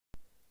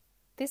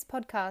This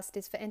podcast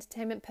is for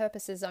entertainment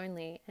purposes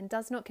only and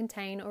does not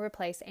contain or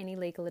replace any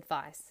legal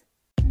advice.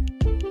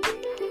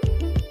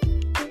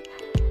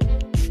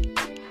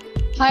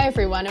 Hi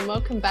everyone and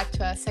welcome back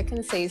to our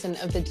second season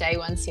of the Day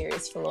One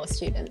series for law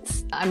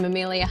students. I'm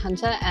Amelia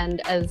Hunter and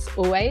as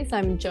always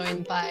I'm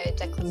joined by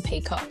Declan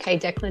Peacock. Hey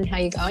Declan, how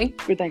are you going?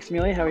 Good, thanks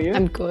Amelia, how are you?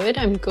 I'm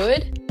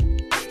good.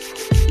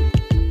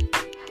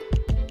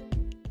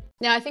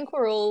 Now, I think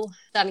we're all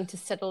starting to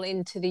settle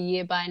into the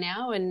year by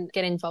now and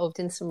get involved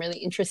in some really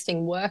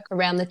interesting work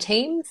around the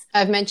teams.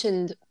 I've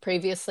mentioned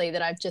previously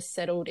that I've just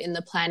settled in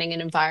the planning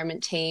and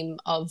environment team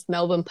of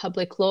Melbourne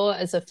Public Law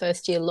as a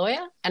first-year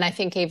lawyer. And I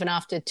think even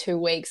after 2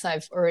 weeks,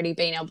 I've already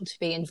been able to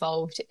be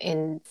involved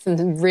in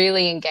some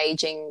really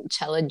engaging,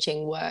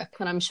 challenging work.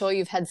 And I'm sure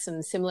you've had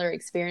some similar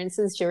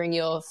experiences during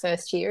your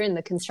first year in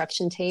the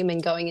construction team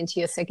and going into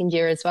your second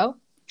year as well.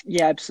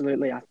 Yeah,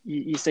 absolutely.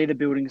 You see the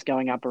buildings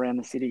going up around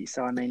the city.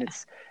 So, I mean,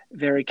 it's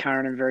very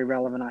current and very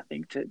relevant, I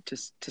think,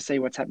 to see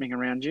what's happening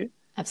around you.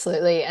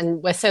 Absolutely.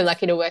 And we're so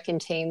lucky to work in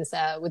teams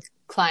with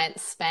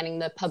clients spanning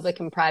the public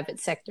and private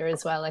sector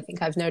as well. I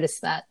think I've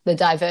noticed that the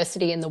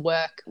diversity in the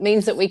work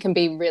means that we can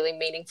be really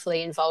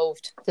meaningfully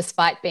involved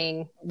despite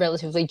being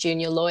relatively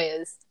junior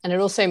lawyers. And it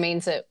also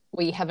means that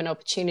we have an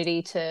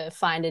opportunity to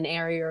find an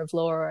area of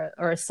law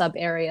or a sub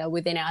area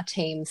within our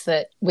teams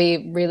that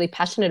we're really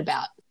passionate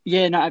about.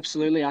 Yeah, no,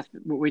 absolutely.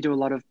 We do a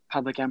lot of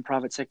public and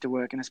private sector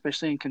work, and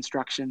especially in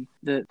construction,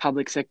 the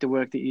public sector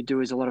work that you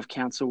do is a lot of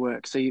council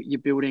work. So you're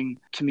building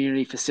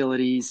community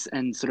facilities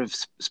and sort of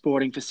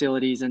sporting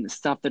facilities and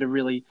stuff that are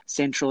really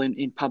central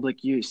in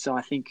public use. So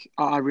I think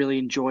I really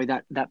enjoy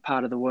that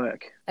part of the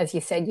work. As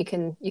you said, you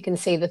can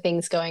see the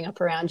things going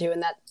up around you,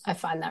 and that I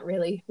find that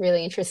really,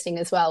 really interesting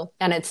as well.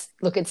 And it's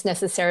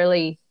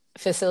necessarily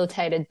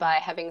facilitated by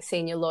having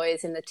senior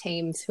lawyers in the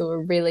teams who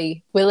are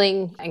really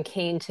willing and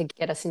keen to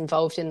get us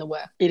involved in the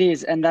work. It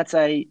is, and that's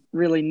a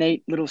really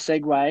neat little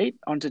segue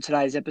onto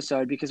today's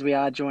episode because we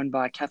are joined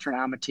by Katherine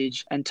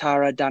Armytage and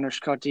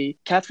Dhanushkoti.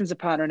 Katherine's a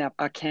partner in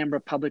our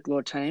Canberra public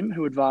law team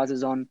who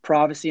advises on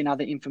privacy and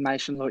other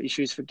information law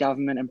issues for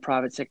government and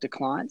private sector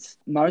clients.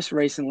 Most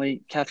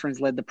recently, Katherine's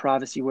led the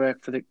privacy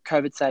work for the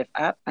COVID Safe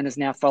app and has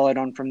now followed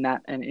on from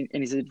that and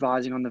is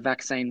advising on the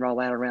vaccine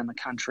rollout around the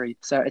country.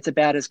 So it's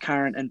about as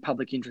current and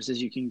public interest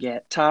as you can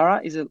get. Tara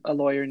is a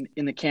lawyer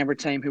in the Canberra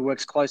team who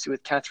works closely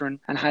with Katherine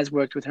and has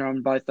worked with her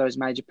on both those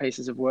major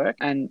pieces of work.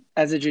 And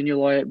as a junior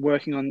lawyer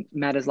working on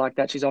matters like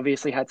that, she's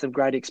obviously had some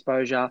great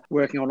exposure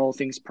working on all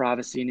things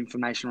privacy and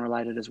information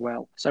related as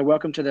well. So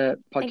welcome to the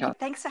podcast.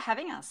 Thanks for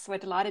having us. We're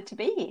delighted to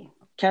be here.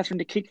 Katherine,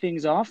 to kick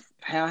things off,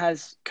 how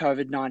has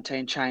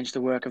COVID-19 changed the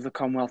work of the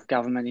Commonwealth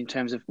Government in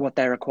terms of what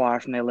they require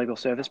from their legal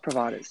service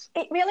providers?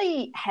 It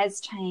really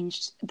has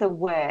changed the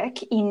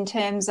work in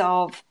terms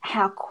of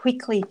how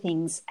quickly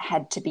things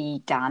had to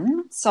be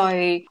done.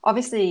 So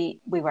obviously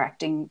we were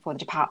acting for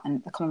the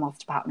Commonwealth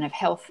Department of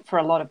Health for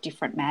a lot of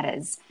different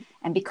matters.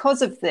 And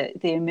because of the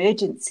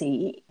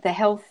emergency, the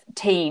health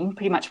team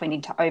pretty much went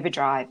into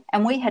overdrive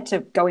and we had to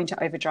go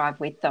into overdrive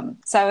with them.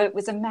 So it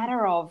was a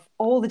matter of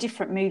all the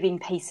different moving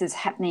pieces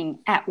happening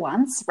at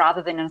once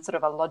rather than in a sort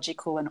of a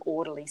logical and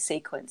orderly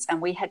sequence.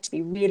 And we had to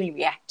be really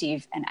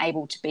reactive and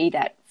able to be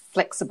that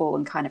flexible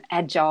and kind of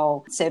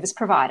agile service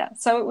provider.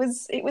 So it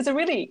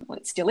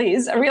still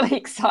is a really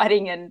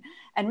exciting and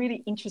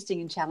really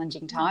interesting and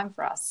challenging time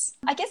for us.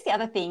 I guess the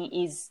other thing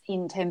is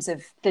in terms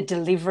of the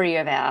delivery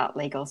of our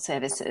legal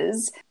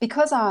services,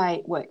 because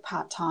I work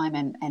part-time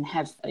and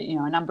have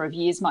a number of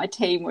years, my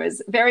team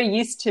was very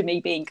used to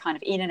me being kind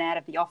of in and out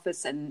of the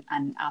office and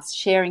us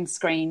sharing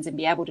screens and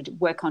be able to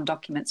work on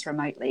documents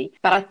remotely.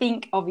 But I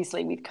think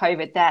obviously with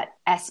COVID, that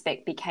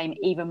aspect became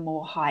even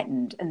more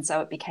heightened. And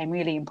so it became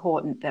really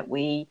important that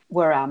we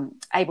were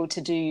able to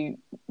do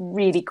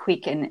really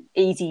quick and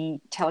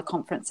easy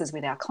teleconferences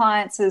with our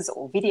clients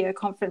or video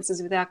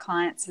conferences with our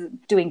clients,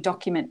 doing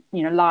document,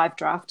 live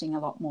drafting a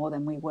lot more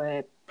than we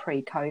were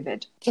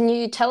pre-COVID. Can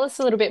you tell us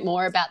a little bit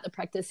more about the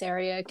practice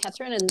area,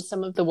 Katherine, and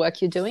some of the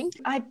work you're doing?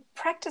 I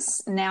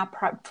practice now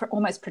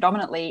almost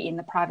predominantly in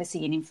the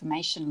privacy and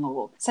information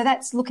law. So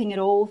that's looking at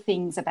all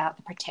things about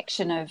the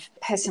protection of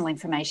personal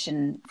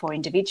information for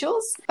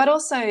individuals, but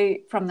also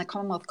from the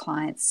Commonwealth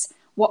clients,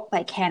 what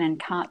they can and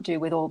can't do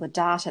with all the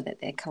data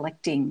that they're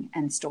collecting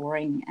and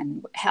storing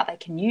and how they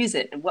can use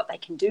it and what they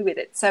can do with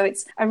it. So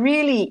it's a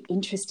really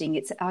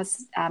interesting, I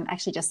was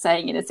actually just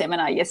saying in a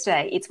seminar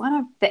yesterday, it's one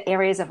of the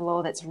areas of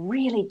law that's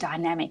really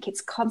dynamic.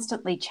 It's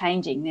constantly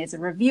changing. There's a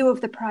review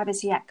of the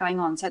Privacy Act going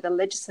on, so the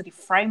legislative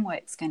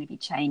framework's going to be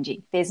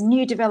changing. There's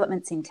new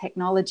developments in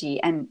technology,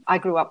 and I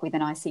grew up with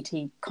an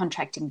ICT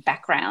contracting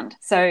background.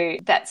 So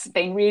that's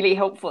been really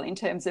helpful in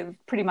terms of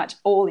pretty much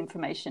all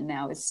information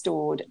now is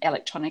stored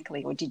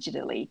electronically or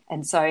digitally.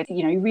 And so,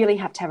 you really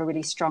have to have a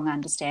really strong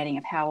understanding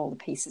of how all the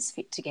pieces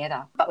fit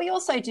together. But we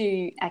also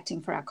do, acting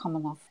for our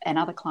Commonwealth and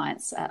other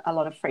clients, a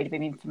lot of freedom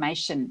of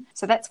information.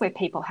 So that's where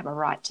people have a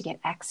right to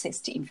get access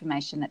to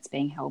information that's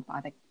being held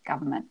by the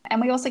government.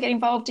 And we also get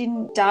involved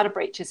in data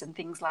breaches and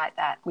things like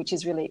that, which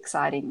is really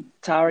exciting.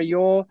 Tara,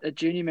 you're a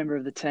junior member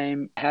of the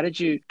team. How did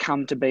you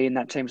come to be in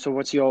that team? So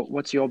what's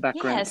your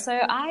background? Yeah, so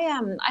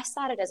I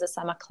started as a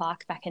summer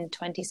clerk back in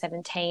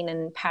 2017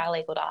 and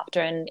paralegalled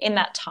after. And in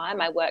that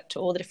time, I worked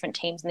all the different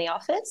teams in the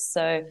office.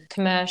 So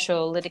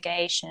commercial,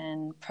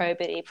 litigation,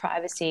 probity,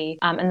 privacy,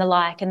 and the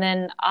like. And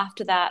then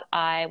after that,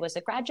 I was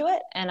a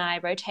graduate and I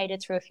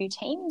rotated through a few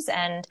teams.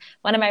 And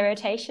one of my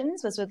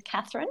rotations was with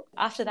Katherine.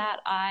 After that,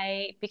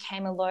 I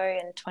became a lawyer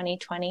in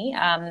 2020.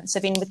 So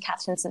I've been with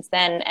Katherine since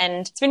then.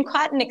 And it's been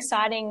quite an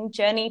exciting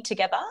journey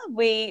together.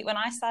 When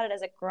I started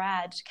as a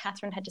grad,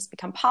 Katherine had just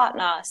become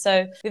partner.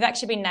 So we've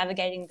actually been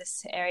navigating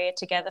this area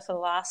together for the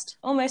last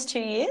almost 2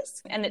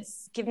 years. And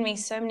it's given me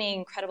so many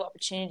incredible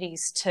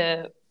opportunities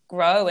to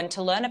grow and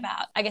to learn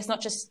about, I guess,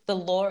 not just the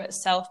law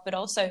itself, but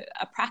also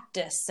a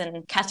practice.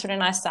 And Katherine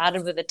and I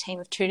started with a team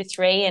of 2 to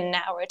 3, and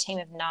now we're a team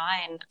of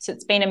 9. So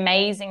it's been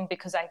amazing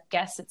because I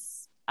guess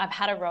I've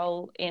had a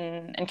role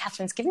in, and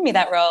Katherine's given me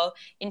that role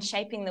in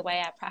shaping the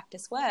way our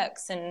practice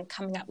works and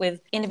coming up with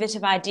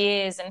innovative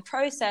ideas and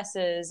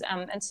processes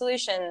and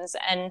solutions.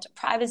 And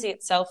privacy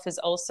itself is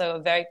also a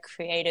very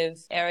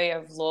creative area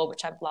of law,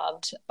 which I've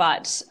loved.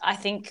 But I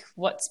think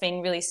what's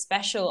been really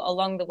special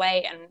along the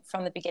way, and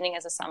from the beginning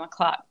as a summer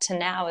clerk to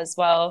now as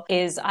well,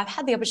 is I've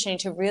had the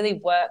opportunity to really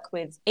work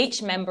with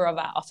each member of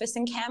our office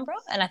in Canberra.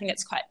 And I think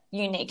it's quite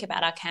unique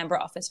about our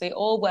Canberra office. We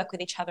all work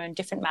with each other in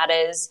different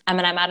matters,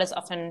 and our matters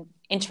often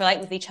interrelate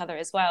with each other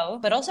as well,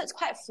 but also it's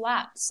quite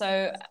flat.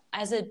 So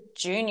as a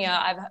junior,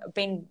 I've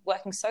been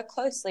working so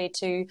closely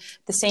to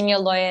the senior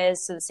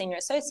lawyers, to the senior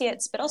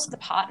associates, but also the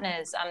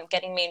partners,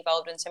 getting me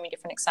involved in so many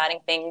different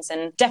exciting things.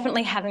 And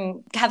definitely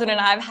Katherine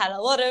and I have had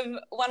a lot of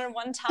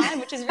one-on-one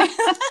time, which has really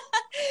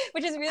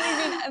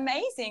been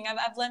amazing.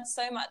 I've learned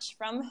so much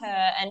from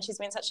her, and she's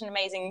been such an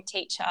amazing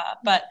teacher.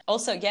 But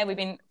also, yeah, we've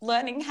been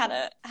learning how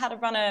to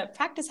run a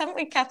practice, haven't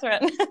we,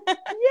 Katherine?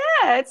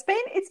 Yeah, it's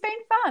been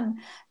fun.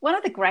 One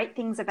of the great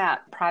things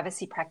about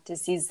privacy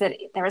practice is that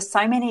there are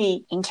so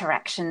many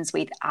interactions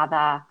with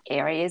other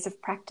areas of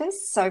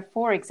practice. So,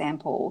 for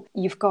example,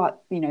 you've got,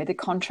 the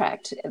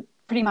contract.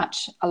 Pretty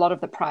much a lot of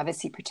the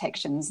privacy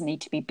protections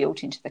need to be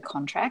built into the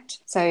contract.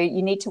 So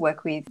you need to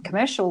work with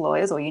commercial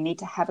lawyers, or you need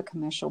to have a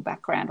commercial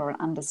background or an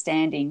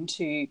understanding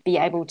to be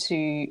able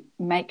to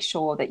make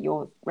sure that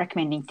you're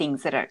recommending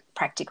things that are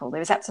practical.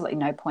 There is absolutely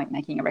no point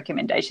making a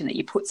recommendation that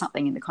you put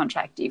something in the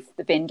contract if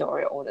the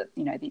vendor or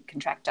the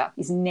contractor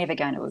is never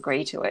going to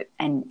agree to it.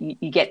 And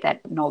you get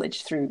that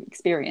knowledge through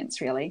experience,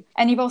 really.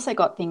 And you've also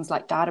got things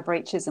like data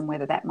breaches and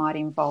whether that might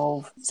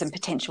involve some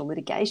potential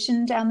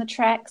litigation down the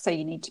track. So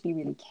you need to be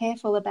really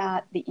careful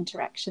about the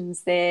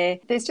interactions there.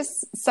 There's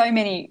just so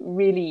many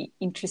really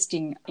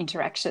interesting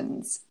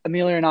interactions.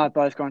 Amelia and I have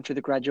both gone through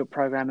the graduate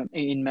program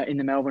in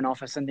the Melbourne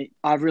office, and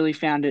I've really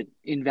found it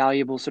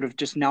invaluable sort of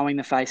just knowing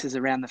the faces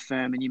around the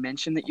firm. And you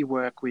mentioned that you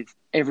work with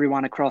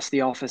everyone across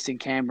the office in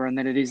Canberra and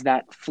that it is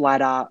that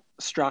flatter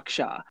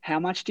structure. How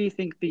much do you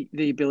think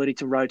the ability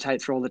to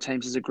rotate through all the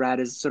teams as a grad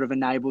has sort of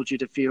enabled you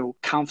to feel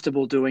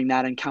comfortable doing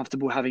that and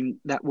comfortable having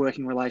that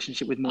working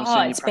relationship with more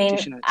senior practitioners?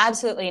 It's been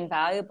absolutely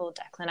invaluable,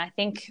 Declan. I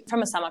think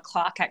from a summer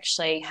clerk,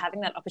 actually,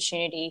 having that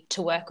opportunity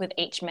to work with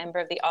each member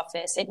of the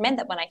office, it meant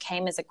that when I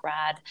came as a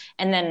grad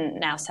and then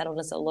now settled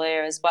as a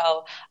lawyer as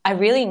well, I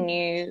really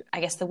knew,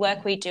 I guess, the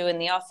work we do in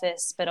the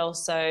office, but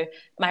also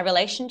my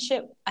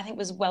relationship, I think,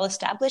 was well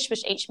established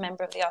with each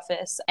member of the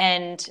office.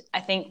 And I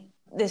think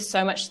there's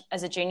so much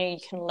as a junior you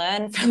can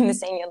learn from the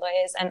senior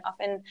lawyers, and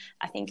often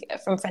I think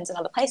from friends in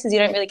other places you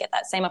don't really get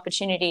that same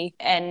opportunity.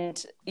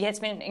 And yeah, it's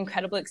been an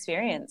incredible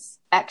experience.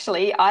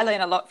 Actually, I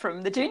learn a lot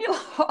from the junior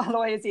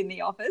lawyers in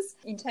the office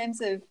in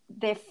terms of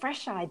their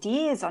fresh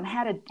ideas on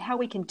how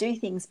we can do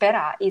things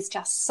better is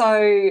just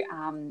so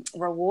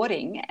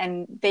rewarding,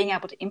 and being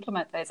able to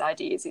implement those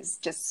ideas is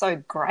just so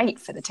great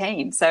for the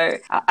team. So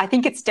I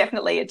think it's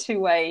definitely a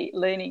two-way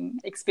learning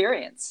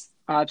experience.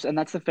 And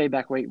that's the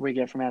feedback we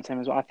get from our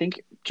team as well. I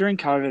think during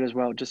COVID as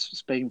well, just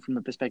speaking from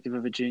the perspective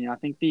of a junior, I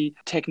think the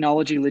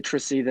technology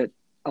literacy that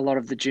a lot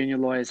of the junior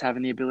lawyers have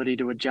and the ability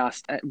to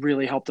adjust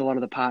really helped a lot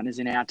of the partners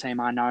in our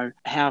team. I know,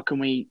 how can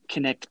we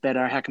connect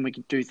better? How can we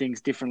do things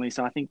differently?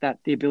 So I think that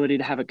the ability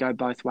to have it go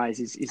both ways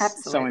is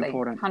so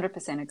important.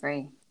 100%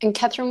 agree. And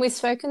Katherine, we've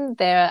spoken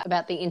there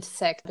about the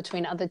intersect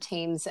between other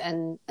teams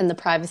and the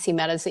privacy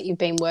matters that you've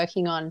been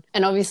working on.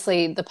 And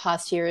obviously the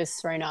past year has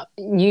thrown up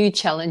new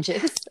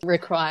challenges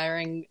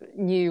requiring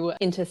new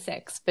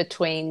intersects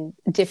between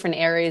different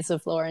areas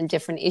of law and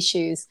different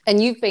issues.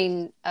 And you've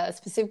been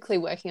specifically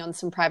working on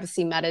some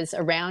privacy matters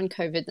around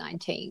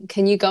COVID-19.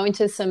 Can you go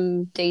into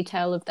some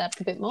detail of that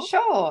a bit more?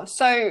 Sure.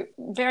 So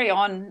very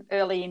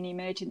early in the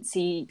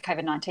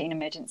COVID-19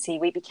 emergency,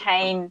 we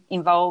became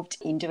involved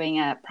in doing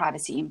a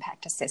privacy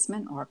impact assessment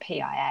assessment, or a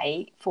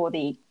PIA, for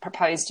the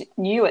proposed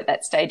new at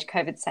that stage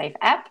COVID Safe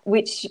app,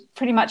 which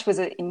pretty much was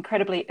an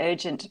incredibly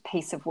urgent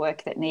piece of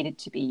work that needed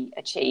to be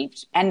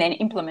achieved and then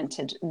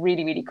implemented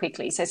really, really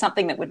quickly. So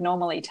something that would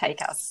normally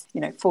take us,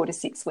 4 to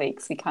 6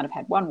 weeks, we kind of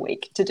had 1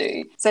 week to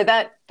do. So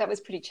that was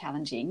pretty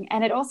challenging.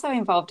 And it also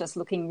involved us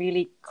looking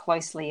really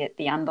closely at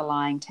the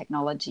underlying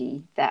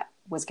technology that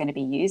was going to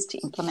be used to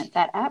implement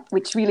that app,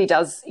 which really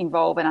does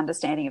involve an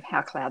understanding of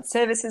how cloud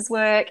services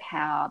work,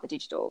 how the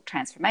Digital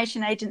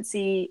Transformation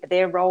Agency,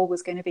 their role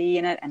was going to be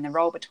in it, and the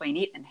role between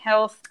it and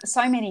health.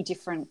 So many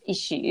different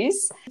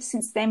issues.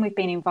 Since then, we've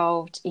been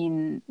involved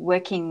in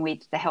working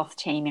with the health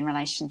team in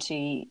relation to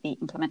the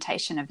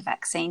implementation of the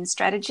vaccine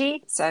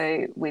strategy.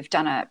 So we've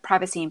done a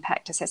privacy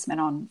impact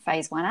assessment on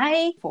phase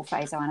 1A before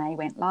phase 1A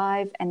went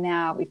live, and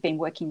now we've been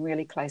working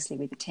really closely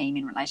with the team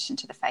in relation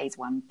to the phase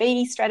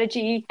 1B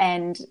strategy,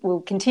 and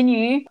we'll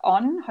continue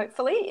on,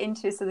 hopefully,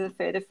 into sort of the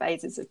further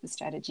phases of the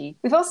strategy.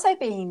 We've also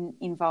been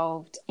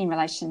involved in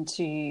relation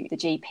to the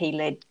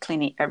GP-led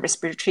clinic,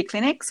 respiratory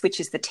clinics,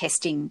 which is the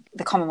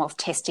Commonwealth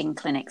testing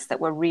clinics that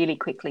were really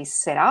quickly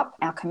set up.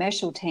 Our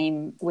commercial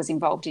team was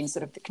involved in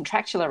sort of the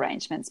contractual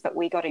arrangements, but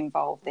we got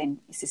involved then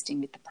assisting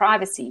with the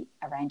privacy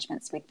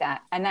arrangements with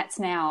that. And that's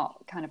now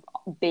kind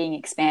of being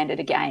expanded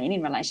again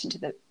in relation to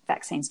the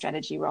vaccine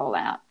strategy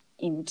rollout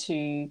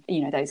into,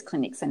 those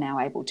clinics are now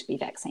able to be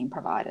vaccine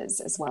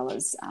providers as well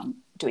as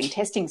doing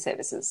testing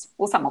services,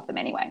 or some of them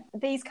anyway.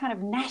 These kind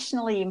of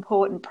nationally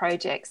important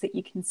projects that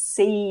you can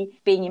see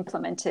being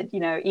implemented,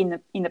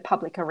 in the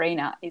public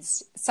arena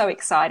is so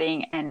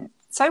exciting and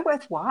so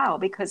worthwhile,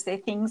 because they're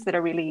things that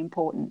are really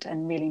important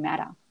and really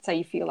matter. So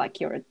you feel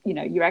like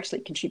you're actually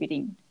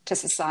contributing to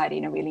society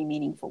in a really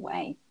meaningful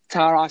way.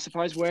 Tara, I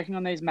suppose working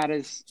on these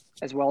matters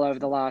as well over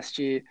the last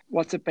year,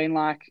 what's it been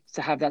like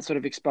to have that sort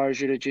of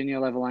exposure to junior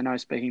level? I know,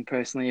 speaking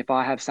personally, if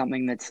I have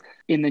something that's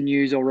in the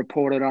news or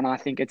reported on, I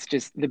think it's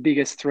just the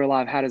biggest thrill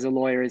I've had as a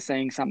lawyer is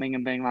seeing something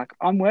and being like,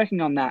 I'm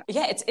working on that.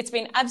 Yeah, it's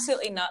been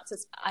absolutely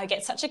nuts. I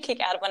get such a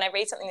kick out of when I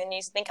read something in the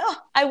news and think, oh,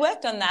 I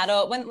worked on that.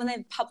 Or when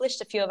they published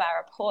a few of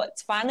our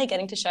reports, finally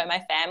getting to show my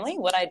family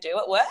what I do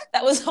at work,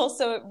 that was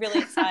also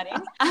really exciting.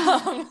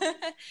 And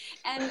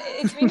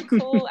it's been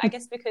cool, I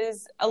guess,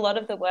 because a lot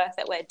of the work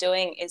that we're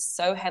doing is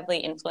so heavily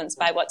influenced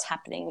by what's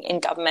happening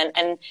in government,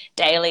 and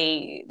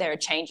daily there are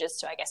changes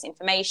to, I guess,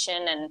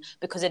 information, and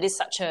because it is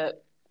such a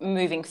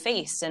moving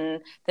feast,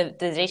 and the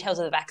details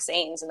of the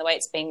vaccines and the way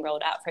it's being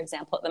rolled out, for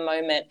example, at the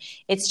moment,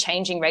 it's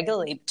changing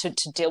regularly to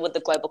deal with the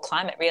global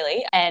climate,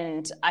 really.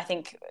 And I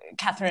think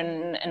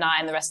Katherine and I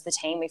and the rest of the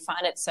team, we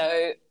find it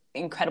so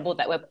incredible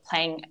that we're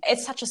playing,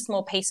 it's such a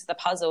small piece of the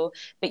puzzle,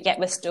 but yet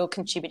we're still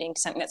contributing to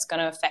something that's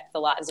going to affect the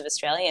lives of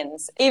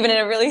Australians, even in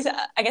a really,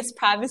 I guess,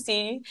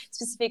 privacy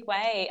specific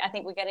way. I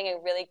think we're getting a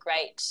really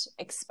great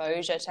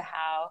exposure to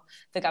how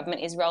the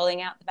government is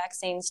rolling out the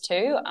vaccines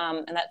too,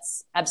 and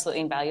that's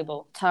absolutely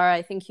invaluable. Tara,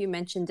 I think you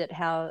mentioned it,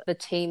 how the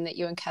team that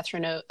you and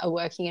Katherine are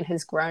working in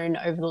has grown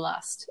over the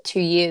last 2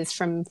 years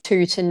from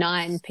 2 to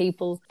 9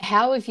 people.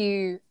 How have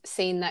you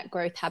seen that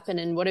growth happen,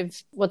 and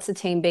what's the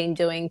team been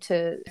doing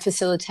to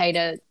facilitate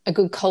a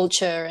good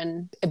culture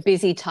and a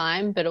busy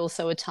time, but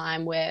also a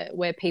time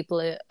where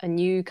people are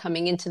new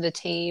coming into the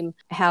team,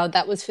 how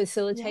that was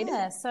facilitated?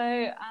 Yeah,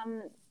 so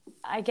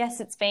I guess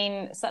it's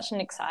been such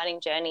an exciting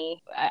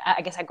journey,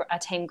 I guess our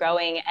team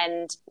growing,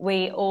 and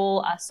we all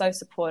are so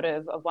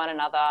supportive of one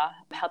another,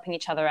 helping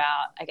each other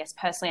out, I guess,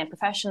 personally and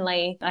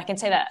professionally. And I can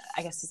say that,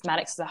 I guess, as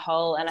Maddocks as a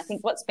whole. And I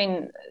think what's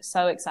been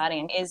so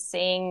exciting is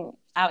seeing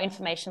our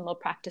information law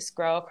practice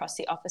grow across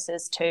the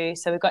offices too.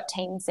 So we've got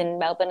teams in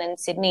Melbourne and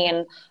Sydney,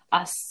 and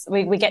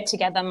we get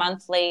together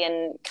monthly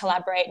and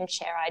collaborate and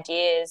share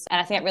ideas. And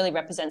I think it really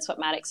represents what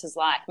Maddocks is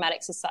like.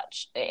 Maddocks is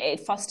it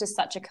fosters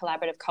such a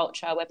collaborative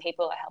culture where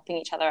people are helping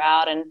each other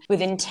out, and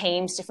within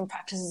teams, different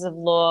practices of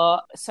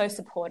law, so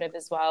supportive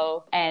as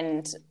well.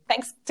 And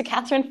thanks to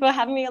Katherine for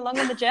having me along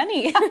on the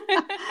journey.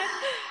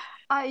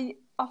 I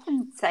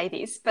often say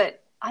this,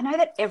 but I know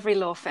that every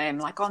law firm,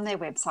 like on their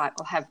website,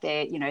 will have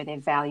their, their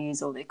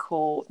values or their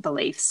core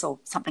beliefs or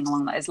something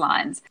along those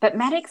lines. But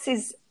Maddocks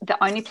is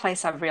the only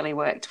place I've really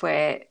worked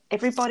where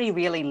everybody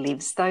really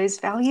lives those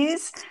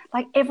values.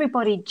 Like,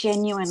 everybody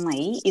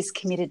genuinely is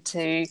committed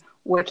to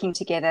working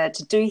together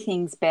to do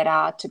things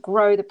better, to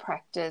grow the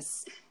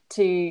practice,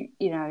 to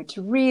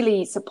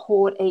really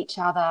support each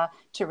other,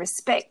 to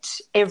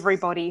respect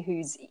everybody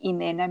who's in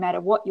there, no matter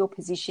what your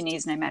position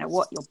is, no matter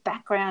what your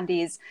background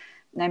is,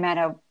 no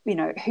matter,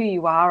 who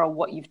you are or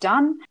what you've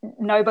done.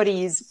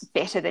 Nobody is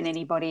better than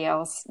anybody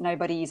else.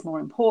 Nobody is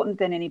more important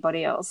than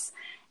anybody else.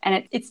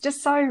 And it's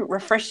just so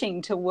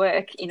refreshing to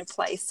work in a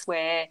place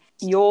where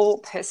your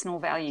personal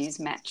values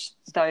match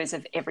those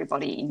of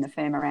everybody in the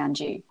firm around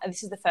you.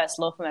 This is the first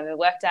law firm I've ever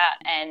worked at,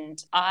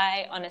 and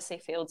I honestly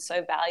feel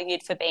so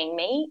valued for being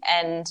me.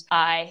 And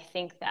I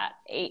think that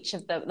each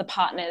of the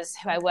partners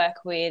who I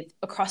work with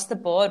across the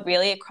board,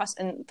 really across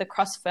the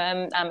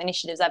cross-firm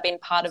initiatives I've been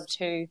part of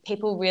too,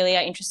 people really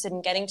are interested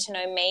in getting getting to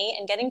know me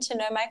and getting to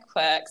know my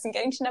quirks and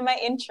getting to know my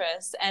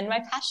interests and my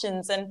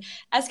passions. And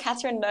as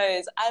Katherine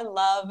knows, I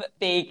love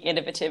being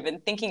innovative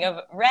and thinking of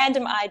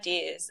random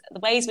ideas, the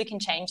ways we can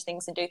change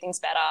things and do things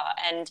better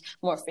and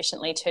more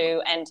efficiently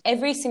too. And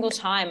every single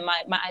time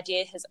my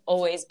idea has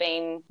always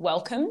been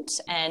welcomed,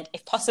 and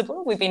if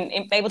possible, we've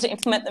been able to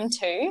implement them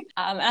too.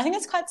 And I think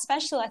that's quite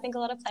special. I think a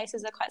lot of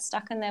places are quite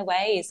stuck in their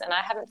ways, and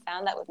I haven't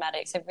found that with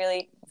Maddocks. I've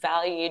really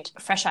valued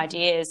fresh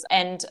ideas,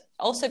 and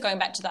also going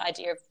back to the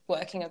idea of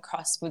working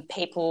across with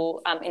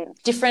people in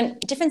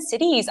different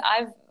cities.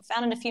 I've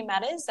found in a few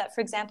matters that,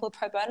 for example, a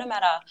pro bono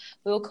matter,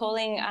 we were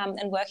calling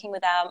and working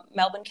with our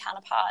Melbourne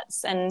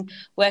counterparts and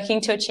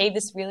working to achieve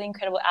this really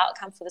incredible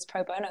outcome for this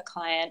pro bono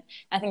client.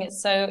 I think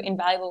it's so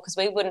invaluable because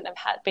we wouldn't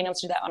have been able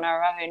to do that on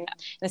our own. And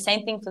the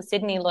same thing for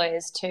Sydney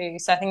lawyers too.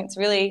 So I think it's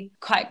really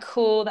quite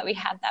cool that we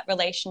have that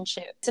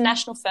relationship. It's a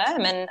national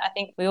firm, and I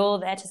think we're all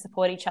there to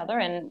support each other,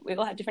 and we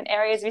all have different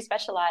areas we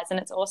specialise, and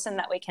it's awesome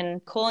that we can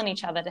call on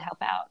each other to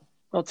help out.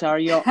 Well,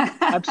 Tara, you're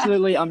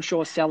absolutely, I'm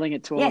sure, selling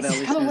it to all of our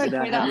listeners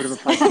about how good of a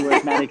place to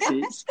work Maddocks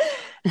is.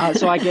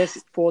 So I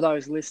guess for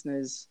those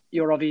listeners,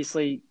 you're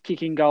obviously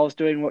kicking goals,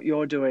 doing what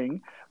you're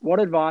doing. What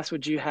advice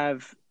would you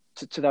have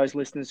to those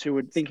listeners who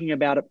were thinking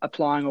about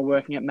applying or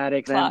working at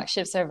Maddocks?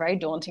 Clerkships are a very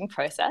daunting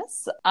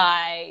process.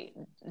 I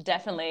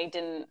definitely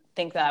didn't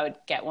think that I would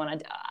get one.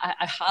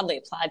 I hardly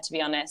applied, to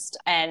be honest.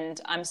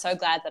 And I'm so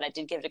glad that I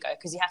did give it a go,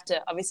 because you have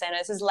to, obviously, I know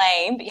this is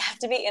lame, but you have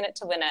to be in it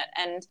to win it.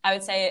 And I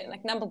would say,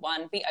 like, number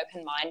one, be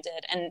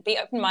open-minded, and be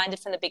open-minded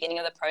from the beginning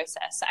of the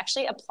process. So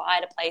actually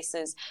apply to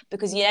places,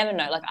 because you never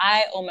know. Like,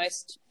 I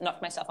almost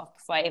knocked myself off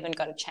before I even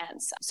got a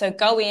chance. So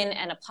go in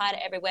and apply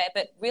to everywhere,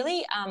 but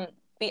really,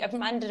 be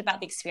open-minded about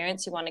the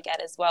experience you want to get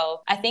as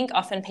well. I think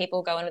often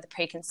people go in with a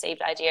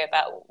preconceived idea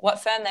about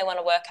what firm they want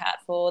to work at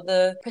for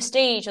the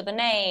prestige or the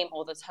name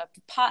or the type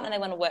of partner they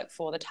want to work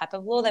for, the type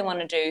of law they want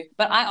to do.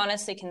 But I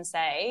honestly can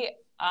say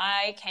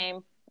I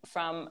came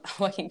from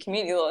working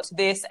community law to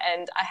this,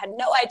 and I had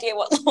no idea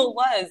what law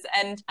was.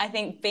 And I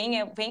think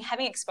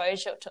having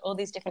exposure to all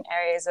these different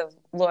areas of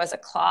law as a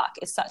clerk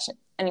is such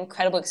an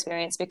incredible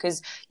experience,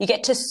 because you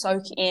get to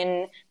soak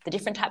in the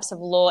different types of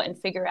law and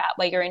figure out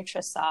where your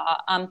interests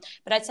are.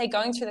 But I'd say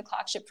going through the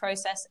clerkship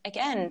process,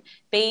 again,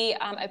 be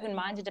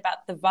open-minded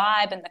about the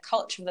vibe and the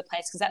culture of the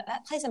place, because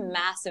that plays a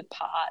massive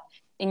part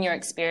in your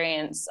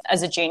experience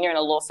as a junior in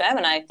a law firm.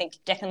 And I think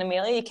Declan and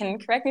Amelia, you can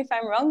correct me if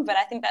I'm wrong, but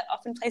I think that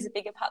often plays a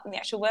bigger part than the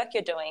actual work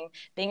you're doing,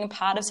 being a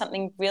part of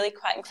something really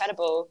quite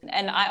incredible.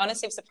 And I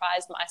honestly have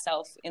surprised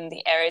myself in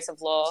the areas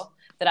of law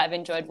that I've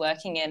enjoyed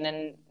working in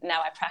and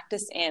now I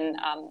practice in,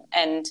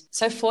 and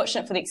so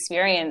fortunate for the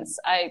experience.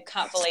 I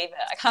can't believe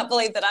it. I can't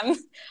believe that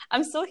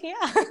I'm still here.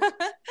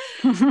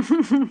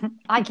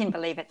 I can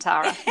believe it,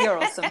 Tara. You're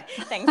awesome.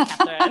 Thanks,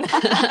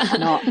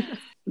 Katherine.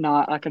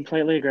 No, I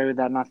completely agree with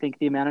that. And I think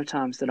the amount of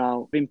times that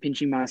I've been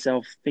pinching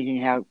myself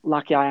thinking how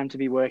lucky I am to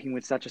be working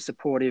with such a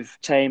supportive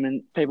team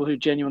and people who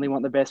genuinely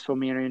want the best for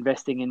me and are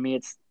investing in me,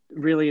 it's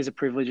really is a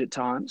privilege at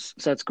times.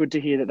 So it's good to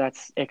hear that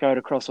that's echoed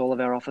across all of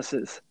our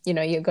offices. You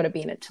know, you've got to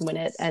be in it to win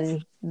it.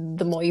 And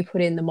the more you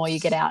put in, the more you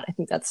get out. I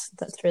think that's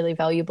really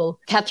valuable.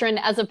 Katherine,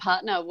 as a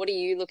partner, what are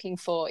you looking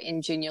for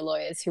in junior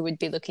lawyers who would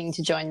be looking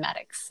to join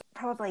Maddocks?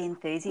 Probably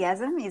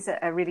enthusiasm is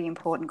a really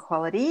important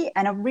quality,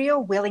 and a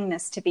real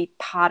willingness to be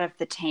part of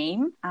the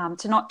team,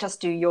 to not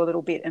just do your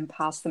little bit and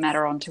pass the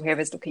matter on to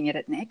whoever's looking at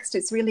it next.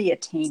 It's really a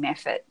team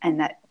effort, and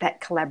that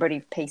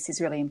collaborative piece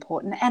is really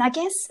important. And I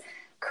guess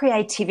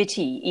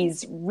creativity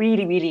is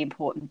really, really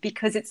important,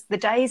 because it's the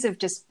days of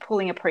just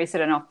pulling a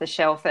precedent off the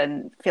shelf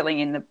and filling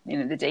in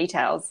the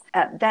details.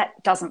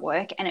 That doesn't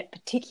work, and it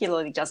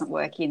particularly doesn't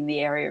work in the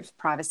area of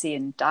privacy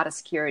and data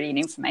security and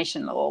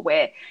information law,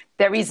 where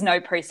there is no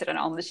precedent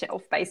on the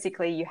shelf.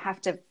 Basically, you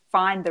have to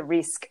find the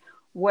risk,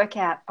 work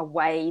out a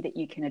way that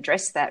you can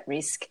address that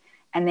risk,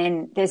 and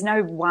then there's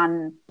no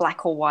one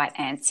black or white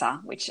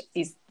answer, which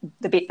is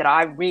the bit that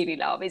I really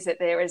love, is that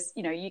there is,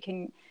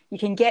 you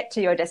can get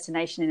to your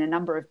destination in a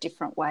number of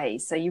different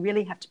ways. So you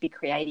really have to be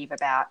creative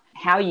about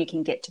how you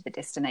can get to the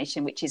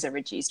destination, which is a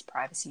reduced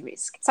privacy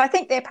risk. So I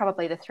think they're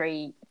probably the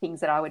three things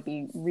that I would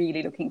be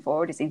really looking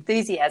forward is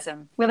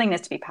enthusiasm,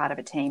 willingness to be part of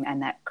a team,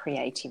 and that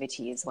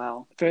creativity as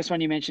well. First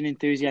one you mentioned,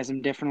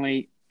 enthusiasm,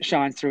 definitely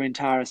shines through in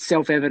Tara.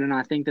 Self-evident.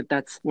 I think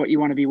that's what you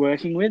want to be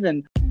working with.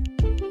 And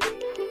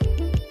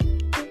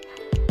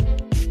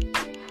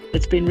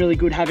it's been really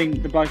good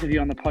having the both of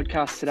you on the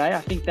podcast today. I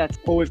think that's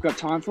all we've got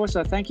time for.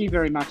 So thank you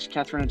very much,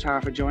 Katherine and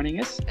Tara, for joining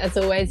us. As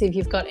always, if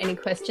you've got any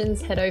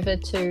questions, head over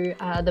to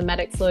the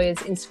Maddocks Lawyers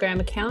Instagram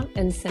account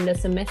and send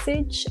us a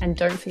message. And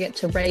don't forget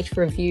to rate,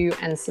 review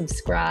and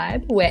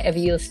subscribe wherever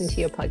you listen to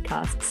your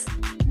podcasts.